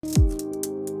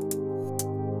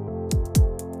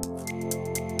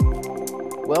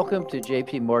Welcome to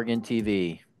JP Morgan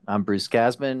TV. I'm Bruce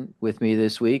Kasman. With me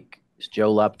this week is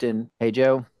Joe Lupton. Hey,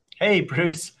 Joe. Hey,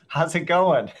 Bruce, how's it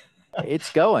going?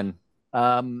 It's going.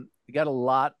 We got a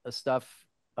lot of stuff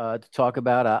to talk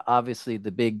about. Obviously, the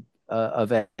big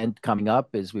event coming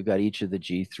up is we've got each of the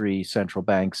G3 central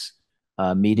banks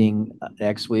meeting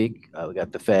next week. We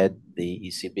got the Fed, the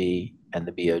ECB, and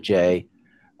the BOJ.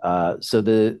 So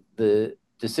the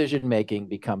decision making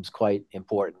becomes quite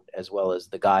important as well as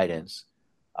the guidance.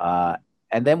 Uh,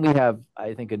 and then we have,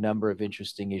 I think, a number of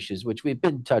interesting issues which we've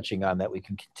been touching on that we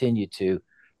can continue to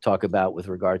talk about with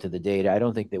regard to the data. I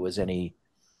don't think there was any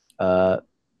uh,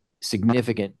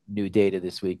 significant new data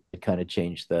this week that kind of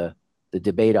changed the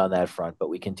debate on that front, but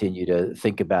we continue to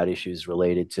think about issues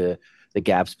related to the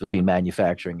gaps between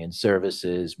manufacturing and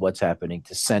services, what's happening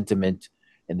to sentiment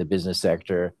in the business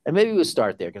sector, and maybe we'll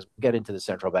start there because we'll get into the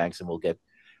central banks and we'll get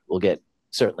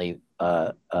certainly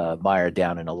mired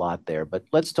down in a lot there. But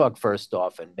let's talk first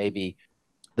off, and maybe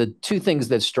the two things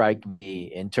that strike me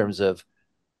in terms of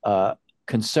uh,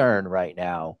 concern right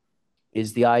now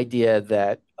is the idea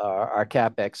that our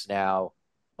CapEx now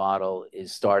model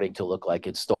is starting to look like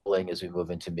it's stalling as we move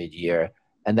into mid-year,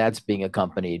 and that's being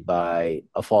accompanied by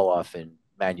a fall off in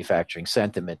manufacturing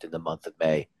sentiment in the month of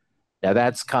May. Now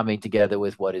that's coming together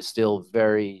with what is still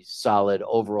very solid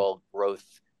overall growth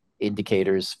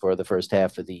indicators for the first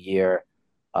half of the year.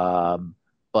 Um,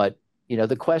 but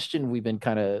the question we've been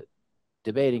kind of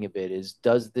debating a bit is,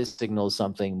 does this signal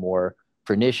something more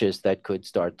pernicious that could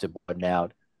start to broaden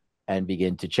out and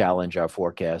begin to challenge our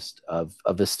forecast of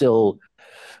a still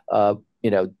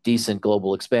decent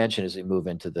global expansion as we move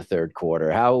into the third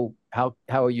quarter? How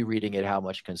are you reading it? How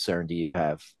much concern do you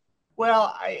have?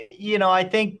 Well, I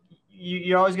think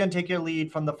you're always going to take your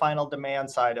lead from the final demand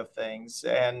side of things,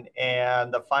 and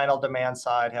the final demand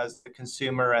side has the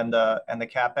consumer and the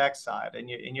capex side, and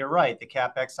you're right, the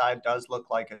capex side does look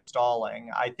like it's stalling.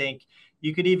 I think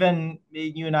you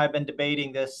and I have been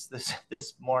debating this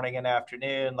morning and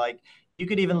afternoon. Like you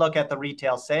could even look at the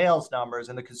retail sales numbers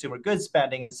and the consumer goods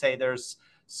spending and say there's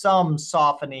some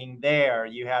softening there.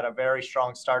 You had a very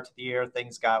strong start to the year,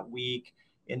 things got weak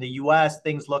in the US.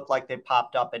 Things look like they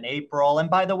popped up in April. And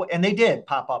by the way, and they did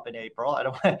pop up in April. I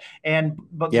don't and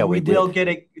but Yeah, we we will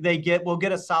did. get we'll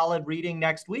get a solid reading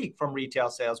next week from retail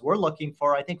sales. We're looking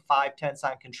for, I think, 5/10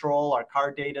 on control. Our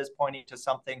card data is pointing to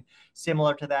something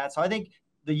similar to that. So I think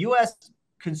the US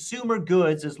consumer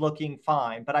goods is looking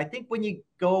fine. But I think when you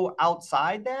go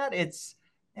outside that, it's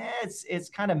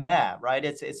kind of meh, right?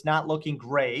 It's not looking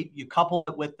great. You couple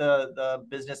it with the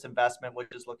business investment, which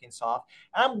is looking soft.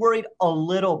 I'm worried a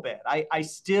little bit. I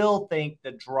still think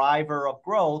the driver of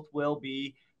growth will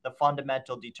be the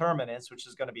fundamental determinants, which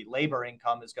is going to be labor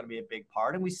income is going to be a big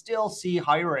part. And we still see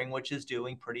hiring, which is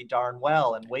doing pretty darn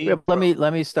well, and Yeah, wage let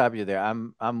growth. me stop you there.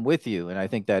 I'm with you, and I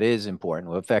think that is important.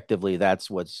 Well, effectively, that's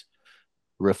what's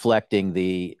reflecting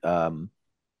the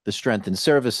strength in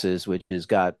services, which has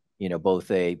got both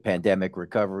a pandemic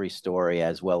recovery story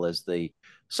as well as the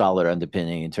solid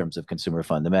underpinning in terms of consumer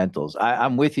fundamentals.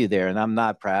 I'm with you there, and I'm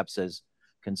not perhaps as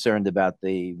concerned about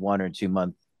the 1 or 2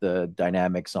 month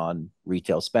dynamics on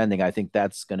retail spending. I think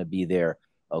that's going to be there.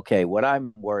 Okay, what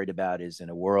I'm worried about is in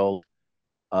a world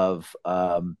of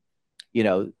you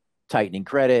know tightening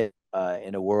credit,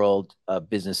 in a world of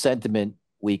business sentiment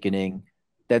weakening,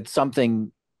 that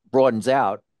something broadens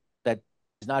out that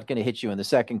is not going to hit you in the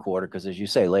second quarter because, as you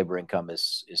say, labor income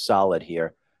is solid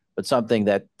here, but something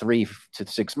that 3 to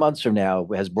 6 months from now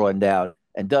has broadened out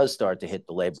and does start to hit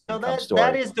the labor So income that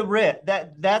story. is the risk.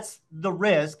 That's the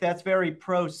risk. That's very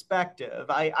prospective.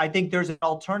 I think there's an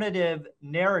alternative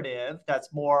narrative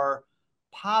that's more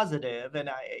positive, and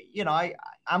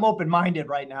I'm open minded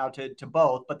right now to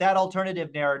both. But that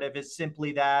alternative narrative is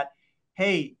simply that,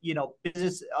 hey,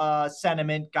 business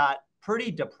sentiment got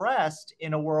pretty depressed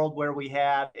in a world where we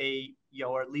had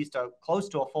or at least a close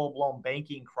to a full blown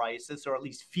banking crisis, or at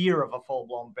least fear of a full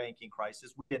blown banking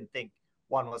crisis. We didn't think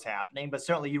one was happening, but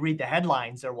certainly you read the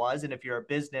headlines there was. And if you're a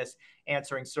business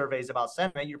answering surveys about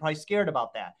sentiment, you're probably scared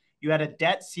about that. You had a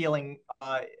debt ceiling,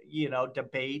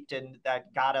 debate, and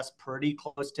that got us pretty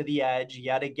close to the edge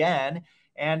yet again.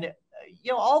 And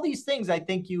all these things I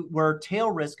think you were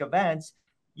tail risk events.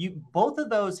 You both of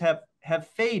those have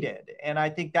faded, and I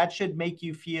think that should make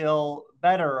you feel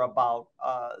better about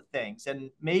things.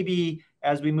 And maybe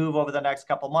as we move over the next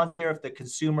couple months here, if the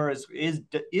consumer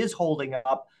is holding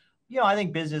up, I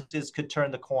think businesses could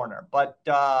turn the corner. But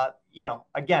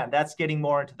again, that's getting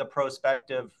more into the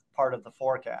prospective part of the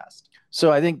forecast.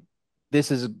 So I think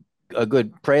this is a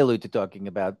good prelude to talking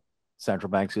about central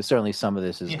banks, because certainly some of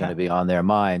this is going to Yeah. be on their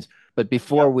minds. But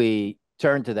before Yep. we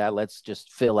turn to that, let's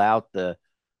just fill out the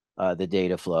the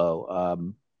data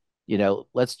flow.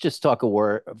 Let's just talk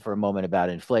for a moment about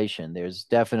inflation. There's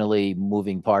definitely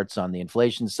moving parts on the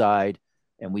inflation side,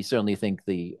 and we certainly think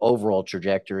the overall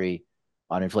trajectory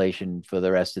on inflation for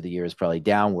the rest of the year is probably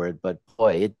downward. But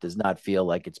boy, it does not feel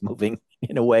like it's moving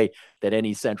in a way that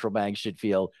any central bank should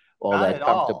feel all Not that at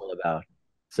all. comfortable about.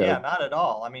 Yeah, So not at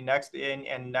all. I mean, next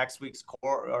week's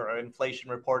core or inflation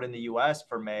report in the U.S.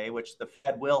 for May, which the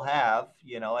Fed will have,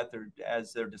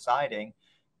 as they're deciding,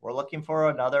 we're looking for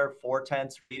another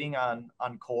 4/10 reading on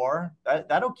core.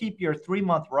 That'll keep your 3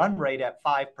 month run rate at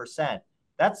 5%.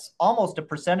 That's almost a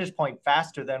percentage point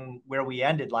faster than where we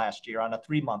ended last year on a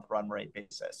 3 month run rate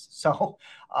basis. So,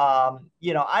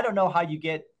 I don't know how you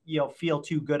get feel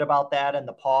too good about that and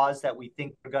the pause that we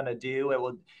think they're going to do. It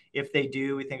will If they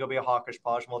do, we think it'll be a hawkish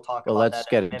pause, and we'll talk well, about let's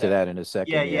that in get a into minute. that in a Yeah,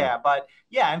 second. Yeah. yeah, but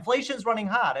yeah, inflation's running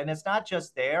hot, and it's not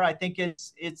just there. I think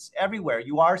it's everywhere.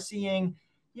 You are seeing,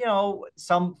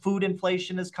 some food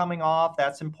inflation is coming off.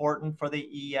 That's important for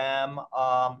the EM.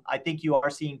 I think you are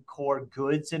seeing core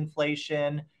goods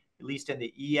inflation, at least in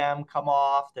the EM, come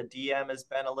off. The DM has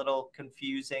been a little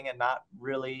confusing and not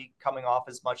really coming off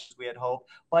as much as we had hoped.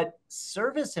 But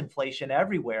service inflation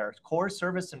everywhere, core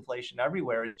service inflation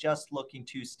everywhere is just looking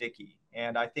too sticky.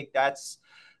 And I think that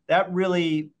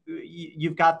really,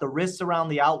 you've got the risks around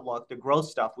the outlook, the growth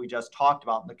stuff we just talked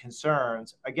about, and the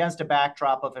concerns against a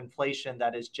backdrop of inflation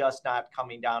that is just not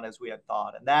coming down as we had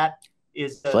thought. And that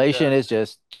is Inflation is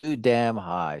just too damn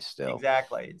high still.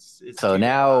 exactly, it's So too damn high.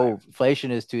 now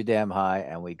inflation is too damn high,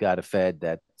 and we got a Fed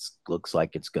that looks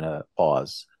like it's going to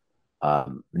pause.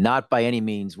 Not by any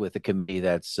means with a committee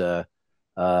that's going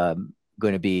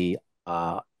to be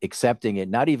accepting it,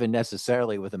 not even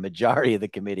necessarily with a majority of the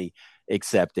committee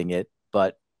accepting it,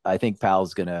 but I think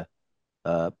Powell's going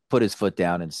to put his foot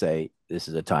down and say this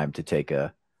is a time to take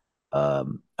a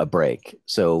break.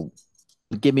 So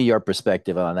give me your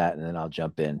perspective on that, and then I'll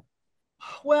jump in.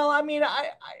 Well, I mean,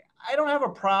 I don't have a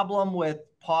problem with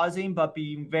pausing, but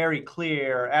being very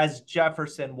clear, as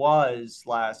Jefferson was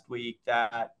last week,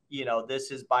 that,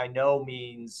 this is by no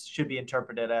means should be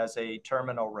interpreted as a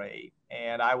terminal rate.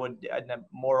 And I would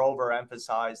moreover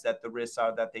emphasize that the risks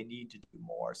are that they need to do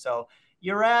more. So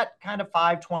you're at kind of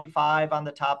 525 on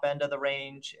the top end of the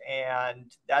range,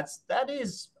 and that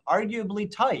is arguably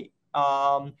tight.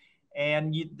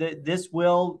 And this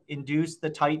will induce the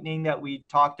tightening that we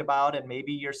talked about, and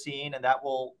maybe you're seeing, and that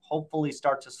will hopefully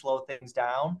start to slow things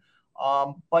down.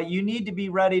 But you need to be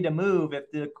ready to move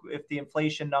if the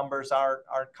inflation numbers aren't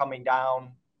coming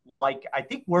down. Like, I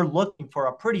think we're looking for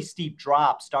a pretty steep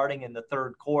drop starting in the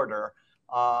third quarter.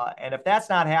 And if that's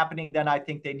not happening, then I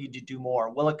think they need to do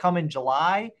more. Will it come in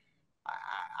July?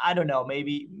 I don't know.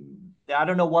 Maybe I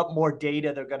don't know what more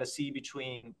data they're going to see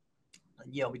between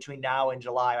now and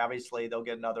July. Obviously they'll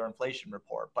get another inflation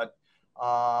report, but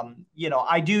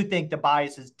I do think the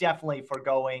bias is definitely for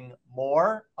going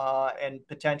more, and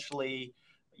potentially,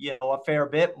 a fair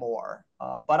bit more.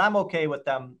 But I'm okay with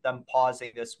them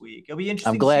pausing this week. It'll be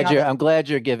interesting to see how I'm glad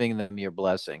you're giving them your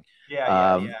blessing. yeah,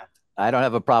 yeah, Um, yeah. I don't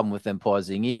have a problem with them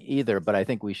pausing either, but I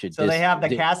think we should So they have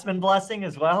the Castman blessing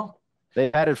as well.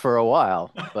 they've had it for a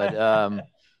while, but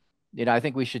I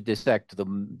think we should dissect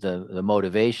the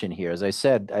motivation here. As I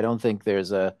said, I don't think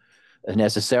there's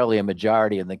necessarily a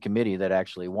majority in the committee that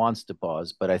actually wants to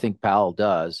pause, but I think Powell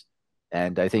does,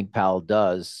 and I think Powell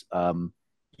does.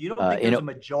 You don't think there's a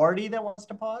majority that wants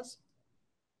to pause?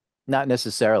 Not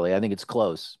necessarily. I think it's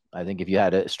close. I think if you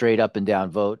had a straight up and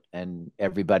down vote and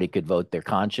everybody could vote their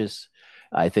conscience,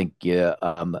 I think you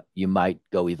might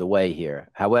go either way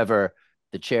here. However,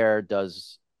 the chair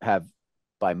does have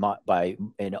by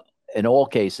in all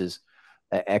cases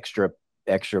extra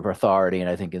authority, and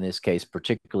I think in this case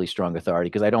particularly strong authority,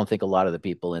 because I don't think a lot of the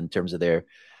people in terms of their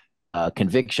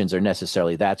convictions are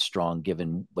necessarily that strong.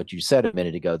 Given what you said a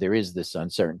minute ago, there is this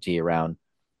uncertainty around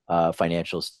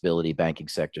financial stability, banking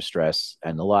sector stress,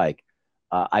 and the like.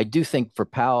 I do think for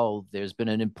Powell, there's been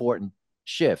an important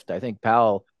shift. I think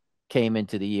Powell came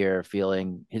into the year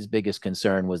feeling his biggest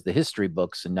concern was the history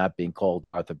books and not being called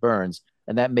Arthur Burns,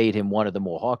 and that made him one of the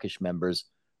more hawkish members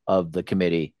of the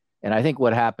committee. And I think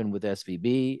what happened with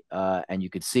SVB, and you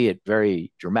could see it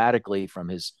very dramatically from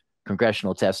his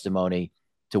congressional testimony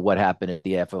to what happened at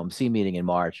the FOMC meeting in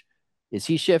March, is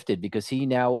he shifted because he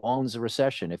now owns a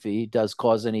recession. If he does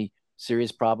cause any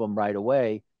serious problem right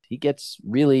away, he gets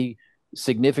really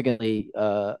significantly,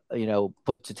 put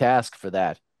to task for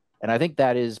that. And I think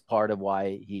that is part of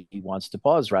why he wants to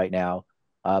pause right now.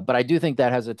 But I do think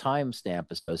that has a time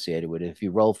stamp associated with it. If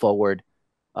you roll forward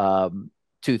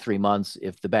 2-3 months,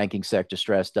 if the banking sector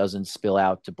stress doesn't spill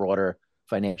out to broader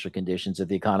financial conditions, if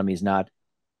the economy is not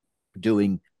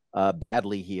doing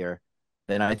badly here,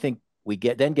 then I think we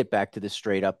get back to the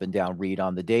straight up and down read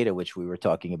on the data, which we were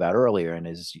talking about earlier. And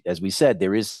as we said,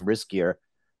 there is some risk here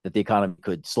that the economy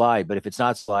could slide. But if it's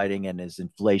not sliding, and as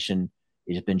inflation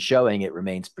has been showing, it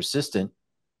remains persistent,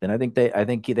 then I think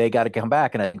they got to come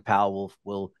back, and I think Powell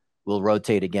will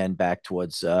rotate again back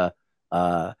towards uh,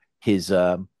 his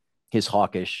his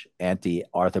hawkish anti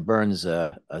Arthur Burns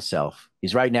self.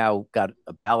 He's right now got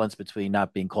a balance between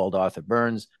not being called Arthur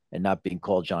Burns and not being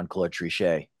called Jean Claude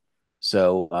Trichet.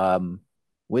 So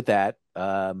with that,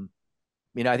 I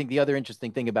think the other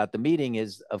interesting thing about the meeting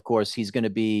is, of course, he's going to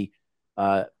be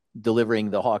uh, delivering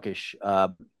the hawkish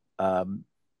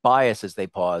bias as they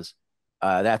pause.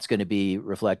 That's going to be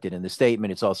reflected in the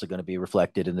statement. It's also going to be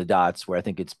reflected in the dots, where I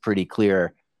think it's pretty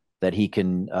clear that he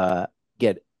can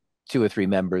get two or three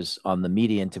members on the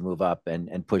median to move up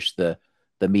and push the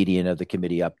median of the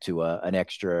committee up to an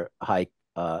extra hike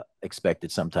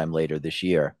expected sometime later this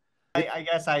year. I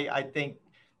guess I think,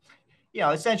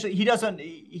 essentially he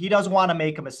doesn't want to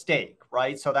make a mistake,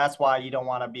 right? So that's why you don't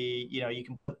want to be, you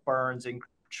can put Burns and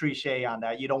Trichet on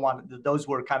that. You don't want, those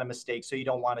were kind of mistakes, so you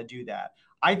don't want to do that.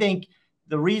 I think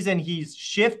the reason he's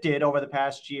shifted over the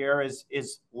past year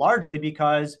is largely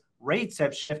because rates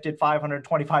have shifted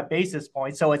 525 basis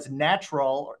points. So it's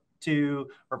natural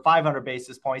or 500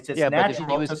 basis points. It's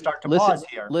natural to start to pause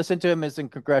here. Listen to him as in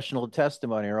congressional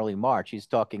testimony early March. He's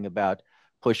talking about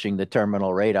pushing the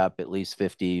terminal rate up at least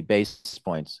 50 basis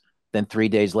points. Then 3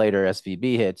 days later,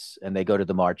 SVB hits, and they go to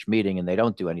the March meeting, and they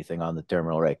don't do anything on the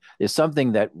terminal rate. There's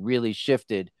something that really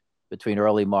shifted between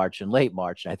early March and late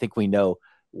March, and I think we know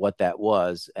what that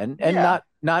was. And yeah.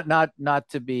 not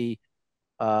to be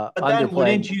but then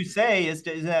wouldn't you say, is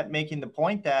that making the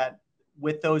point that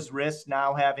with those risks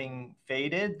now having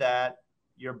faded, that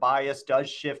your bias does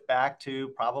shift back to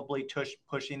probably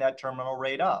pushing that terminal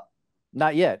rate up?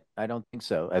 Not yet. I don't think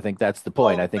so. I think that's the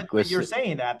point. Well, I think but you're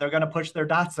saying that they're going to push their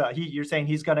dots up. You're saying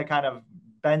he's going to kind of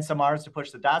bend some arms to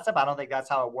push the dots up. I don't think that's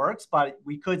how it works, but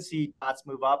we could see dots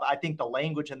move up. I think the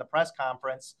language in the press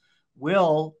conference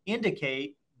will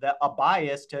indicate that a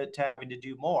bias to having to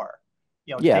do more.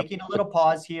 Taking a little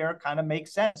pause here kind of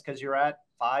makes sense because you're at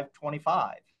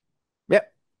 525.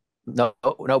 Yep.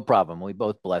 No problem. We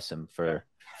both bless him for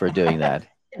doing that.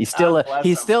 He's still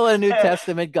a New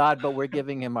Testament God, but we're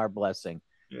giving him our blessing.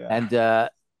 Yeah. And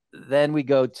then we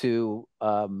go to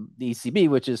the ECB,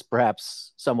 which is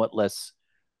perhaps somewhat less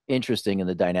interesting in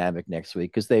the dynamic next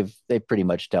week because they've pretty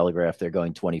much telegraphed they're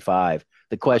going 25.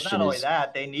 The question not only is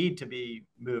that they need to be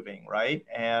moving, right?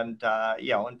 And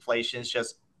inflation is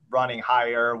just running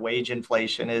higher. Wage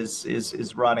inflation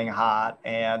is running hot,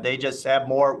 and they just have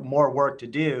more work to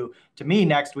do. To me,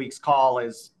 next week's call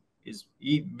is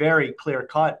very clear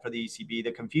cut for the ECB.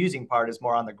 The confusing part is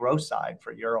more on the growth side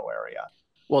for Euro area.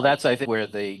 Well, that's, I think, where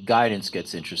the guidance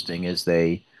gets interesting, is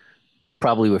they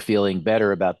probably were feeling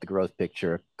better about the growth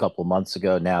picture a couple of months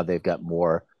ago. Now they've got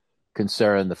more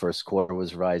concern. The first quarter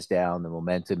was rise down. The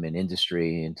momentum in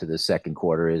industry into the second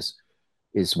quarter is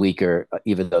weaker,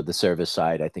 even though the service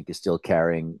side, I think, is still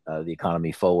carrying the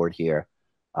economy forward here.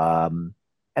 And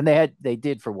they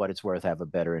did, for what it's worth, have a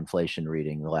better inflation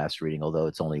reading, the last reading, although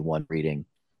it's only one reading.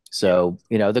 So,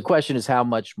 the question is, how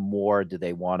much more do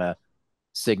they want to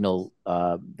signal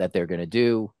that they're going to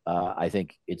do? I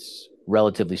think it's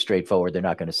relatively straightforward. They're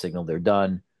not going to signal they're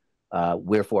done.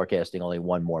 We're forecasting only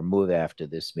one more move after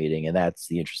this meeting. And that's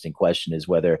the interesting question, is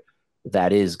whether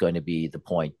that is going to be the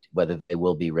point, whether they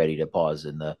will be ready to pause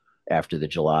after the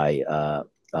July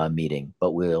meeting,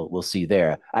 but we'll see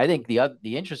there. I think the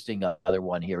interesting other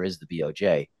one here is the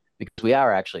BOJ, because we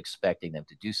are actually expecting them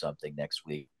to do something next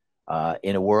week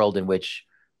in a world in which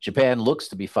Japan looks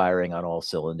to be firing on all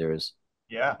cylinders.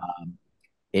 Yeah.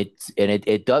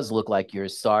 It does look like you're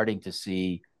starting to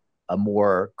see a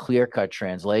more clear-cut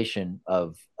translation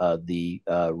of the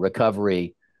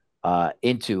recovery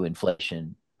into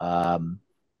inflation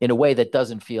in a way that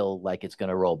doesn't feel like it's going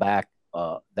to roll back.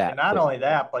 And not only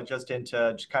that, but just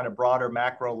into kind of broader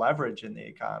macro leverage in the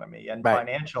economy and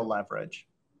financial leverage.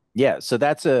 Yeah, so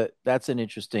that's an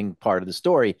interesting part of the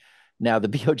story. Now, the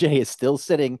BOJ is still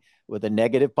sitting with a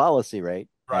negative policy rate,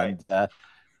 right?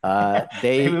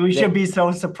 And we should be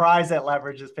so surprised that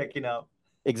leverage is picking up.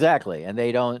 Exactly, and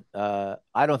they don't. I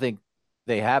don't think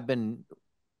they have been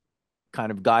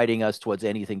kind of guiding us towards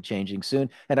anything changing soon,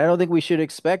 and I don't think we should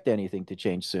expect anything to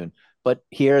change soon. But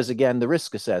here's again the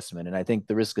risk assessment, and I think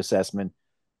the risk assessment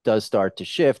does start to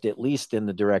shift, at least in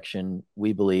the direction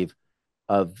we believe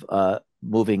of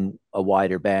moving a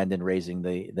wider band and raising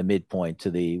the midpoint to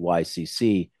the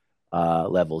YCC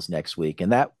levels next week,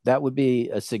 and that would be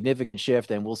a significant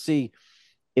shift, and we'll see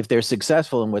if they're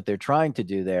successful in what they're trying to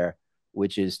do there,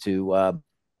 which is to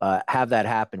have that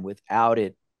happen without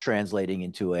it translating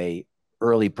into a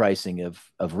early pricing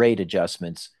of rate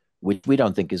adjustments, which we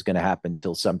don't think is going to happen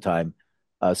until sometime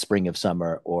spring of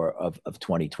summer or of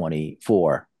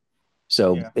 2024.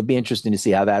 So Yeah. it'd be interesting to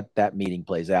see how that meeting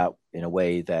plays out in a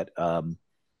way that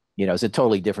is a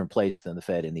totally different place than the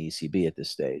Fed and the ECB at this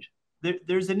stage.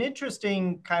 There's an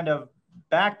interesting kind of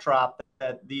backdrop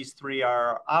that these three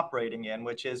are operating in,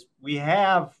 which is we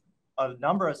have a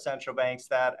number of central banks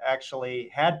that actually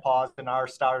had paused and are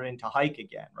starting to hike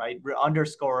again, right? We're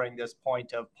underscoring this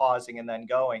point of pausing and then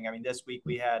going. I mean, this week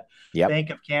we had Yep. Bank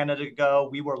of Canada go.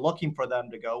 We were looking for them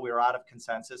to go. We were out of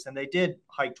consensus, and they did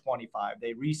hike 25.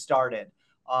 They restarted.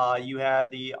 You have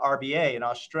the RBA in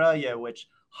Australia, which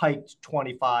hiked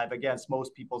 25 against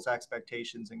most people's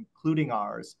expectations, including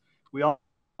ours. We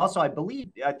also,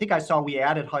 I think I saw we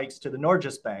added hikes to the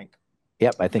Norges Bank.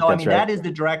 Yep, I think So, I that's mean, right. that is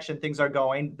the direction things are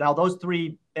going. Now, those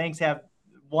three banks have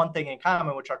one thing in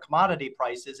common, which are commodity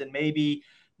prices. And maybe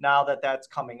now that that's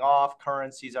coming off,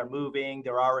 currencies are moving.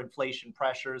 There are inflation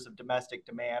pressures of domestic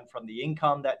demand from the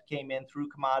income that came in through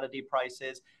commodity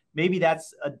prices. Maybe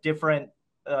that's a different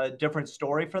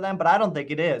story for them, but I don't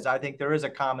think it is. I think there is a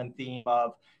common theme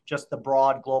of just the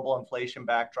broad global inflation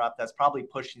backdrop that's probably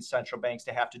pushing central banks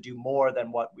to have to do more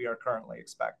than what we are currently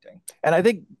expecting. And I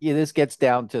think this gets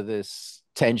down to this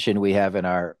tension we have in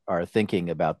our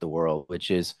thinking about the world, which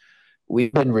is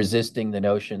we've been resisting the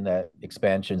notion that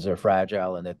expansions are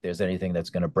fragile and that there's anything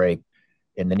that's going to break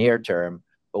in the near term.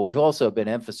 But we've also been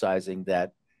emphasizing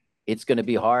that it's going to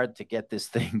be hard to get this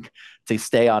thing to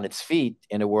stay on its feet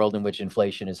in a world in which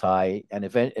inflation is high, and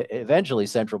eventually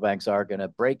central banks are going to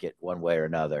break it one way or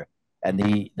another. And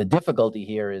the difficulty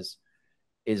here is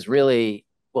really,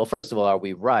 well, first of all, are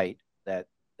we right that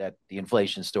the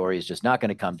inflation story is just not going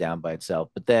to come down by itself?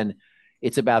 But then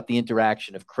it's about the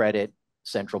interaction of credit,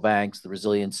 central banks, the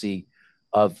resiliency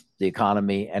of the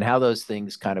economy, and how those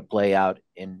things kind of play out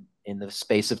in the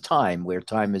space of time, where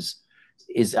time is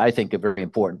I think a very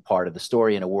important part of the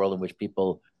story in a world in which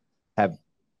people have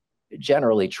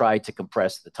generally tried to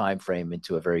compress the time frame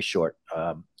into a very short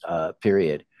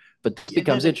period. But this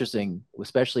becomes interesting,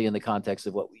 especially in the context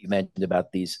of what you mentioned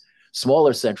about these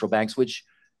smaller central banks, which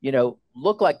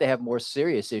look like they have more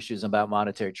serious issues about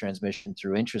monetary transmission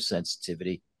through interest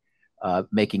sensitivity,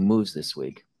 making moves this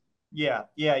week. Yeah.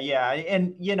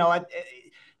 And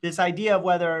this idea of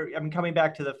whether, I'm coming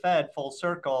back to the Fed full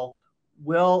circle,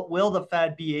 will the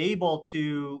Fed be able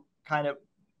to kind of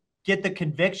get the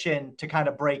conviction to kind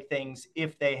of break things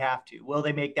if they have to? Will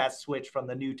they make that switch from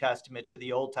the New Testament to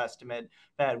the Old Testament?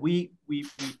 That we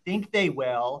think they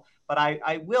will, but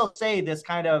I will say this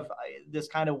kind of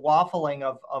waffling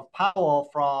of Powell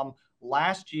from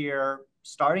last year,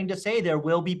 starting to say there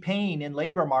will be pain in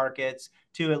labor markets,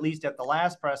 to at least at the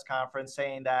last press conference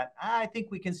saying that I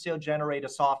think we can still generate a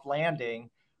soft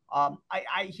landing.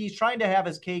 He's trying to have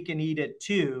his cake and eat it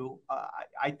too.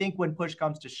 I think when push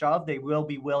comes to shove, they will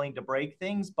be willing to break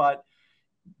things, but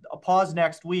a pause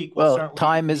next week will Well, certainly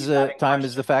time is leave that a in time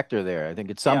is the question. factor there. I think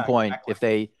at some Yeah, point,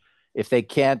 exactly. if they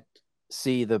can't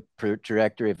see the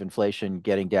trajectory of inflation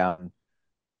getting down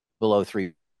below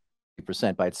 3%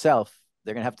 by itself,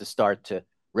 they're going to have to start to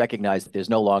recognize that there's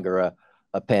no longer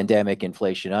a pandemic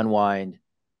inflation unwind,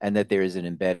 and that there is an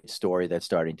embedded story that's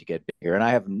starting to get bigger. And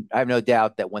I have no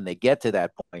doubt that when they get to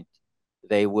that point,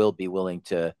 they will be willing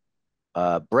to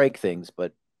break things,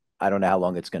 but I don't know how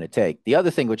long it's going to take. The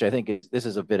other thing, which I think this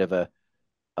is a bit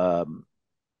um,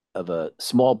 of a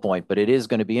small point, but it is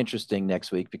going to be interesting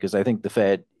next week because I think the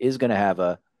Fed is going to have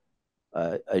a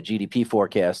GDP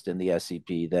forecast in the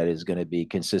SEP that is going to be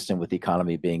consistent with the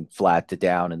economy being flat to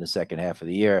down in the second half of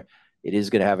the year. It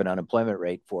is going to have an unemployment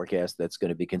rate forecast that's going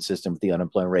to be consistent with the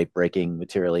unemployment rate breaking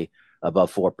materially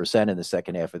above 4% in the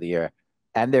second half of the year.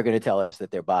 And they're going to tell us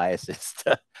that their bias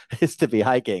is to be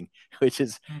hiking, which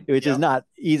is Yep. not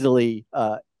easily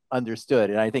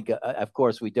understood. And I think, of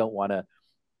course, we don't want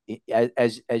to,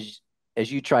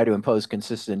 as you try to impose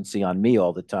consistency on me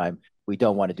all the time, we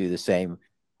don't want to do the same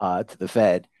to the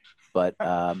Fed, but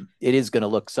it is going to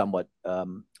look somewhat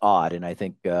odd, and I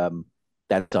think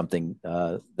that's something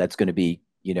that's going to be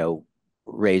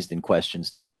raised in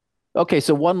questions. Okay,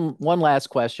 so one last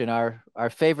question. Our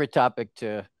favorite topic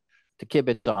to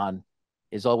kibitz on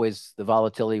is always the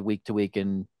volatility week to week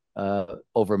and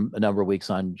over a number of weeks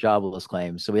on jobless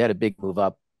claims. So we had a big move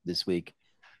up this week.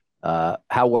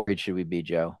 How worried should we be,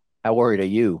 Joe? How worried are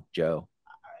you, Joe?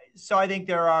 So I think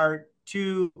there are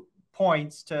 2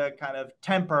 points to kind of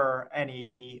temper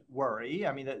any worry.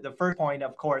 I mean, the first point,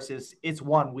 of course, is it's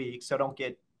 1 week, so don't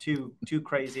get too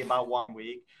crazy about 1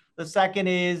 week. The second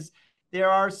is there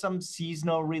are some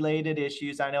seasonal related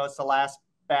issues. I know it's the last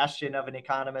bastion of an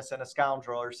economist and a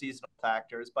scoundrel or seasonal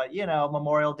factors, but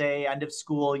Memorial Day, end of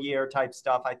school year type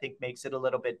stuff, I think makes it a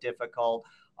little bit difficult.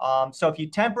 So if you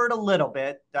temper it a little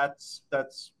bit, that's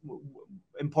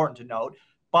important to note.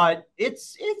 But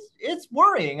it's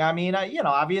worrying. I mean,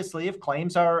 obviously, if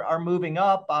claims are moving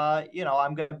up,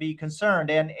 I'm going to be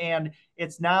concerned, and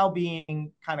it's now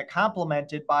being kind of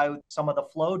complemented by some of the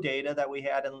flow data that we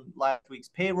had in last week's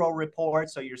payroll report.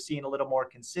 So you're seeing a little more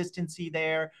consistency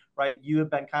there, right? You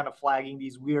have been kind of flagging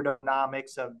these weird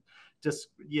economics of just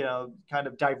kind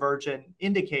of divergent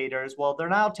indicators. Well, they're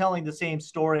now telling the same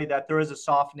story, that there is a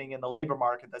softening in the labor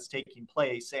market that's taking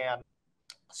place, and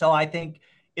so I think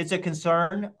it's a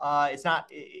concern. It's not,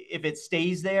 if it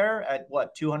stays there at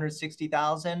what,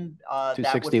 260,000. That would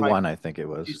 261, I think it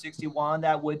was. 261.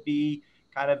 That would be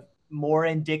kind of more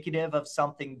indicative of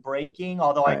something breaking.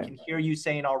 Although Right. I can hear you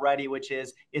saying already, which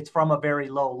is it's from a very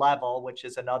low level, which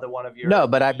is another one of your. No,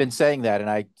 but I've been saying that, and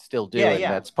I still do, Yeah, and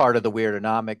yeah. that's part of the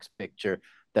Weirdonomics picture.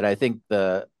 That I think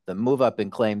the move up in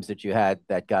claims that you had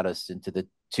that got us into the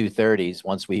 230s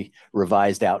once we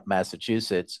revised out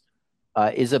Massachusetts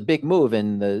is a big move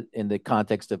in the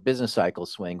context of business cycle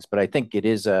swings. But I think it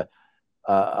is an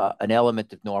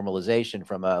element of normalization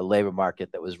from a labor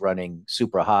market that was running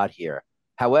super hot here.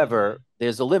 However,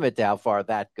 there's a limit to how far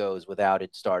that goes without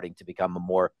it starting to become a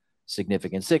more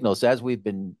significant signal. So as we've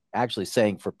been actually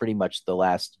saying for pretty much the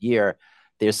last year,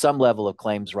 there's some level of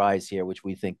claims rise here, which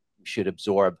we think should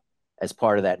absorb as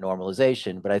part of that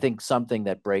normalization. But I think something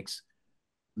that breaks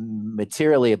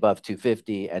materially above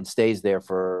 250 and stays there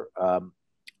for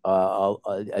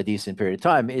a decent period of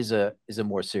time is a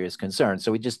more serious concern.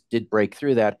 So we just did break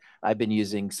through that. I've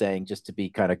been saying just to be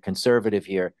kind of conservative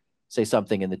here, say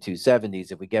something in the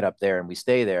 270s. If we get up there and we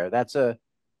stay there, that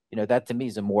to me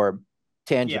is a more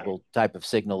tangible type of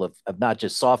signal of not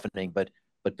just softening, but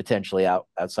potentially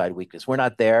outside weakness. We're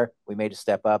not there. We made a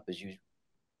step up, as you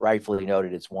rightfully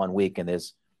noted. It's 1 week, and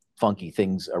there's funky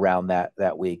things around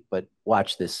that week. But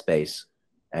watch this space,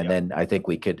 and then I think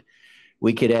we could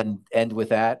end with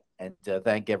that. And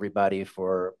thank everybody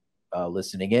for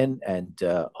listening in, and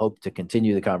hope to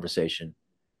continue the conversation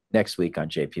next week on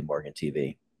JP Morgan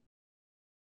TV.